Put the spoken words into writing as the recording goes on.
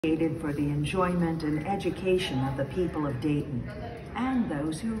Created for the enjoyment and education of the people of Dayton and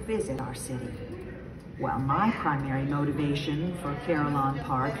those who visit our city. While my primary motivation for Carillon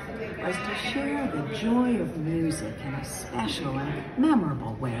Park was to share the joy of music in a special and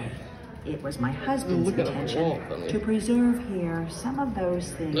memorable way, it was my husband's intention to preserve here some of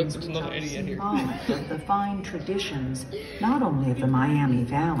those things which are symbolic of the fine traditions not only of the Miami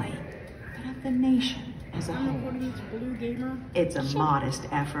Valley, but of the nation as a whole. It's a modest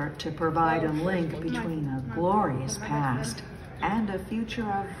effort to provide a link between a glorious past and a future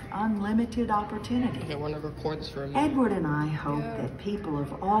of unlimited opportunity. Okay, I want to record this for a minute. Edward and I hope that people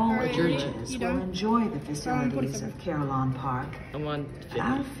of all ages will enjoy the facilities of Carillon Park.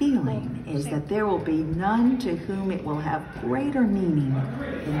 Our feeling is that there will be none to whom it will have greater meaning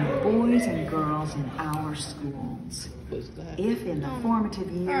than the boys and girls in our schools. If in the formative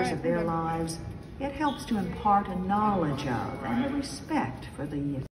years of their lives, it helps to impart a knowledge of and a respect for the